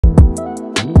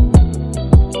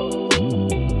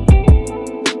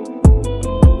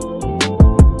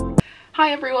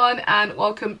Hi everyone and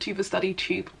welcome to the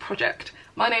StudyTube Project.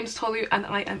 My name's Tolu and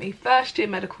I am a first year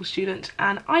medical student,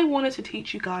 and I wanted to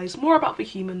teach you guys more about the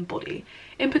human body,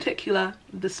 in particular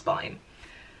the spine.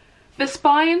 The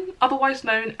spine, otherwise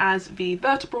known as the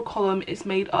vertebral column, is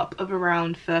made up of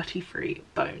around 33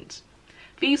 bones.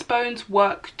 These bones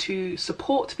work to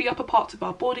support the upper parts of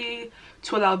our body,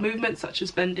 to allow movements such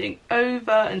as bending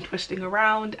over and twisting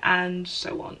around and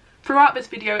so on. Throughout this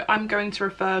video, I'm going to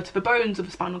refer to the bones of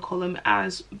the spinal column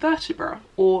as vertebra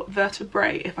or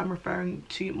vertebrae if I'm referring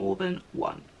to more than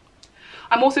one.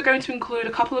 I'm also going to include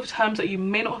a couple of terms that you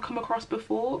may not have come across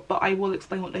before, but I will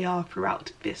explain what they are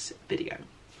throughout this video.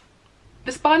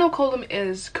 The spinal column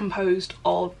is composed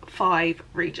of 5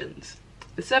 regions: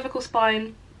 the cervical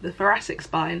spine, the thoracic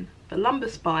spine, the lumbar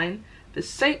spine, the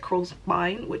sacral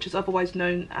spine, which is otherwise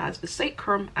known as the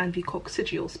sacrum, and the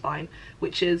coccygeal spine,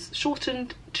 which is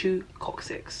shortened to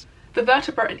coccyx. The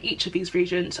vertebrae in each of these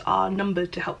regions are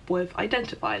numbered to help with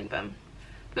identifying them.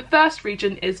 The first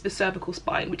region is the cervical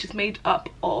spine, which is made up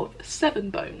of 7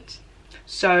 bones.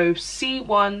 So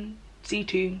C1,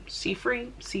 C2,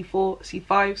 C3, C4, C5,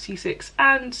 C6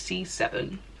 and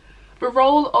C7. The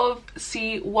role of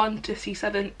C1 to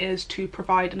C7 is to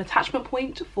provide an attachment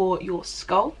point for your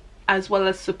skull, as well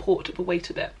as support the weight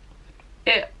of it.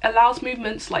 It allows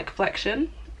movements like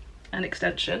flexion and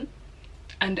extension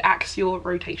and axial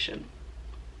rotation.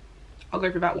 I'll go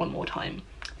through that one more time.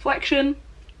 Flexion,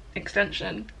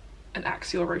 extension and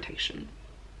axial rotation.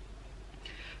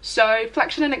 So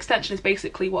flexion and extension is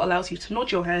basically what allows you to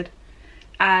nod your head,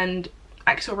 and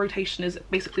axial rotation is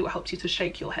basically what helps you to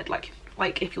shake your head like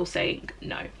if you're saying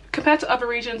no. Compared to other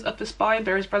regions of the spine,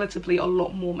 there is relatively a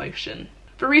lot more motion.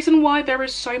 The reason why there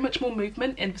is so much more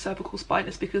movement in the cervical spine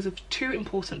is because of 2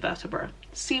 important vertebrae,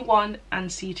 C1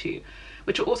 and C2,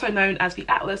 which are also known as the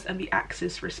atlas and the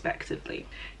axis respectively.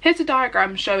 Here's a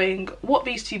diagram showing what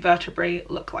these 2 vertebrae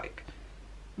look like.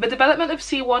 The development of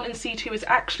C1 and C2 is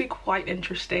actually quite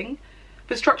interesting.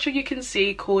 The structure you can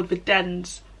see, called the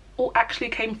dens, all actually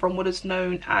came from what is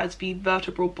known as the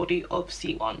vertebral body of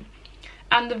C1.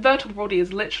 And the vertebral body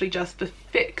is literally just the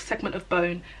thick segment of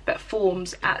bone that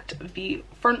forms at the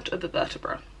front of the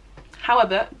vertebra.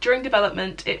 However, during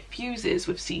development it fuses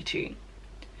with C2,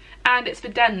 and it's the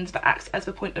dens that acts as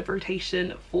the point of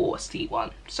rotation for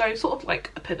C1, so sort of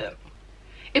like a pivot.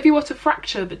 If you were to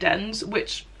fracture the dens,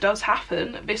 which does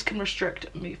happen, this can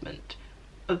restrict movement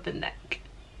of the neck.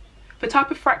 The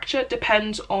type of fracture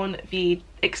depends on the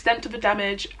extent of the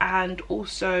damage and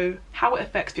also how it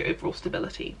affects the overall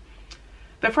stability.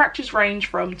 The fractures range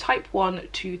from type 1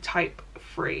 to type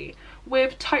 3,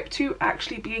 with type 2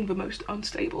 actually being the most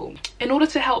unstable. In order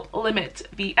to help limit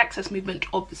the excess movement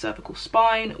of the cervical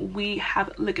spine, we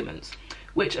have ligaments,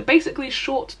 which are basically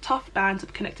short, tough bands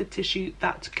of connective tissue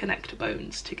that connect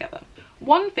bones together.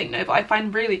 One thing though that I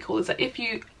find really cool is that if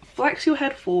you flex your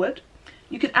head forward,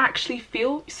 you can actually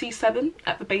feel C7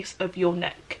 at the base of your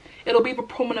neck. It'll be the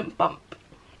prominent bump.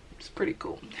 It's pretty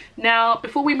cool. Now,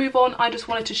 before we move on, I just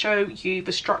wanted to show you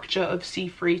the structure of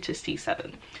C3 to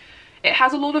C7. It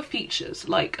has a lot of features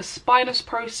like a spinous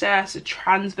process, a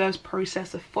transverse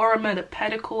process, a foramen, a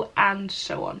pedicle, and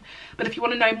so on. But if you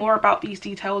want to know more about these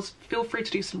details, feel free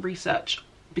to do some research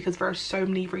because there are so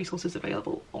many resources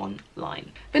available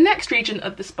online. The next region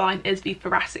of the spine is the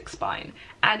thoracic spine,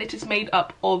 and it is made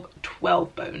up of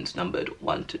 12 bones numbered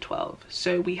 1 to 12.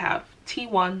 So we have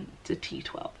T1 to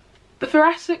T12. The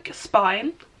thoracic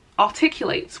spine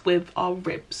articulates with our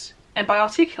ribs, and by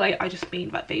articulate I just mean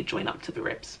that they join up to the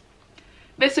ribs.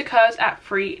 This occurs at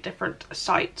 3 different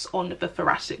sites on the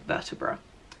thoracic vertebra.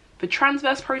 The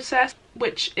transverse process,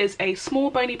 which is a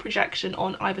small bony projection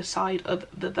on either side of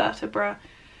the vertebra,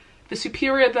 the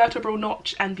superior vertebral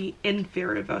notch and the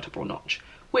inferior vertebral notch,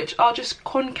 which are just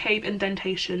concave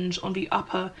indentations on the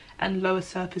upper and lower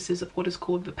surfaces of what is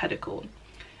called the pedicle.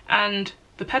 And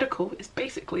the pedicle is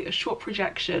basically a short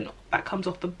projection that comes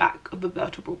off the back of the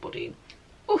vertebral body.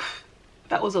 Oof,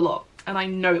 that was a lot, and I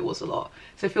know it was a lot,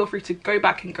 so feel free to go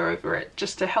back and go over it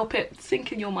just to help it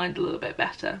sink in your mind a little bit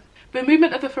better. The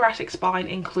movement of the thoracic spine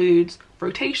includes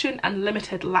rotation and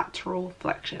limited lateral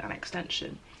flexion and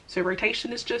extension. So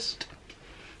rotation is just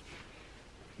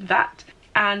that,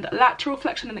 and lateral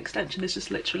flexion and extension is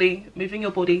just literally moving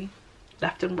your body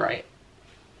left and right,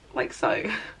 like so.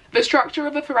 The structure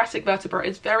of a thoracic vertebra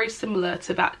is very similar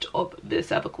to that of the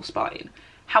cervical spine.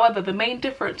 However, the main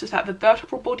difference is that the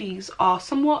vertebral bodies are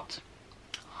somewhat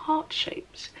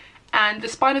heart-shaped, and the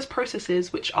spinous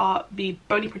processes, which are the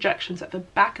bony projections at the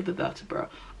back of the vertebra,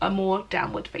 are more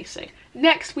downward facing.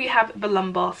 Next we have the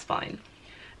lumbar spine,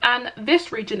 and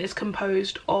this region is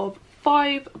composed of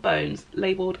 5 bones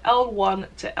labelled L1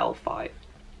 to L5.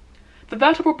 The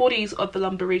vertebral bodies of the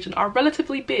lumbar region are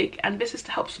relatively big, and this is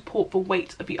to help support the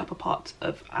weight of the upper parts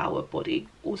of our body,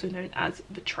 also known as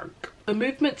the trunk. The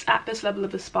movements at this level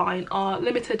of the spine are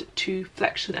limited to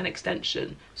flexion and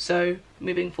extension, so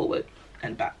moving forward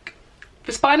and back.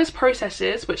 The spinous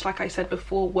processes, which like I said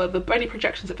before were the bony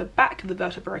projections at the back of the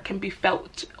vertebra, can be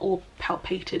felt or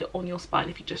palpated on your spine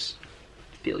if you just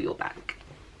feel your back.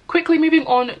 Quickly moving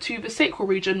on to the sacral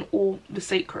region, or the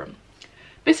sacrum.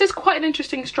 This is quite an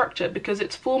interesting structure because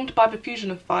it's formed by the fusion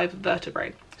of 5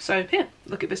 vertebrae. So here,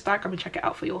 look at this diagram and check it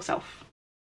out for yourself.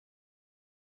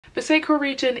 The sacral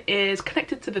region is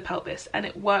connected to the pelvis and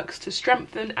it works to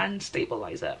strengthen and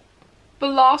stabilize it. The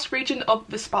last region of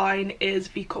the spine is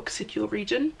the coccygeal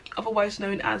region, otherwise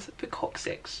known as the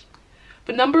coccyx.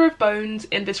 The number of bones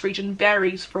in this region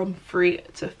varies from 3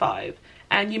 to 5,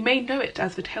 and you may know it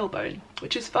as the tailbone,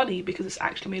 which is funny because it's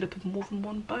actually made up of more than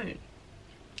one bone.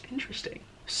 Interesting.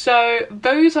 So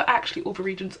those are actually all the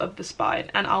regions of the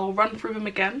spine, and I'll run through them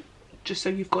again just so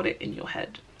you've got it in your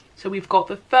head. So we've got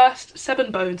the first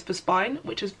 7 bones of the spine,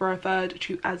 which is referred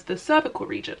to as the cervical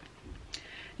region.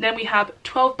 Then we have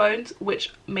 12 bones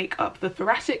which make up the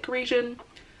thoracic region,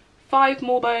 5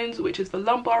 more bones which is the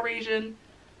lumbar region,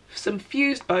 some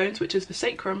fused bones which is the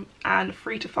sacrum, and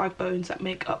 3 to 5 bones that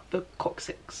make up the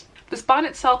coccyx. The spine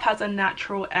itself has a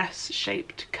natural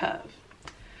S-shaped curve.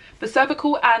 The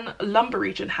cervical and lumbar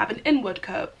region have an inward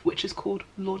curve, which is called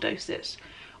lordosis,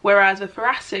 whereas the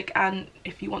thoracic, and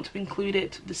if you want to include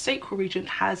it, the sacral region,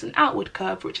 has an outward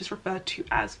curve, which is referred to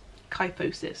as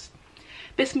kyphosis.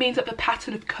 This means that the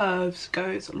pattern of curves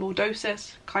goes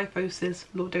lordosis, kyphosis,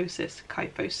 lordosis,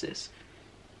 kyphosis.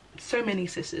 So many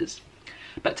sisses.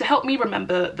 But to help me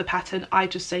remember the pattern, I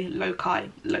just say loci,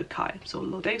 loci. So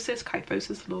lordosis,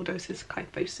 kyphosis, lordosis,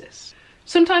 kyphosis.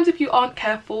 Sometimes if you aren't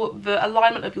careful, the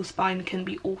alignment of your spine can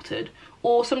be altered,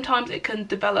 or sometimes it can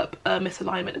develop a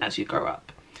misalignment as you grow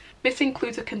up. This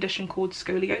includes a condition called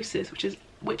scoliosis,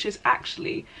 which is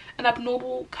actually an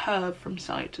abnormal curve from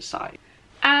side to side.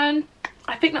 And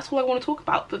I think that's all I want to talk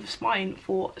about for the spine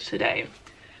for today.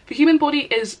 The human body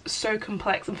is so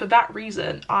complex, and for that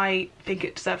reason I think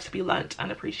it deserves to be learnt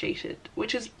and appreciated,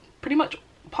 which is pretty much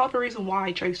part of the reason why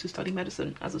I chose to study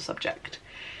medicine as a subject.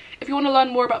 If you want to learn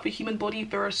more about the human body,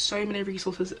 there are so many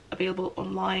resources available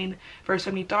online. There are so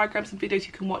many diagrams and videos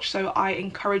you can watch, so I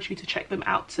encourage you to check them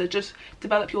out to just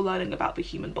develop your learning about the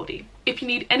human body. If you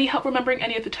need any help remembering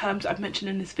any of the terms I've mentioned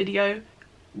in this video,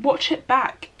 watch it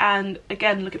back and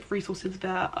again look at the resources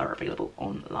that are available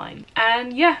online.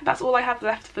 And yeah, that's all I have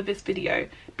left for this video.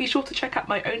 Be sure to check out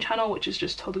my own channel, which is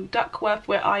just Tolu Duckworth,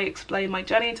 where I explain my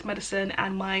journey into medicine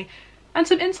and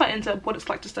some insight into what it's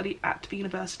like to study at the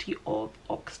University of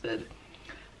Oxford.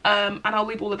 And I'll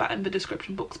leave all of that in the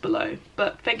description box below.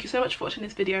 But thank you so much for watching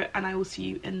this video, and I will see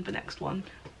you in the next one.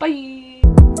 Bye!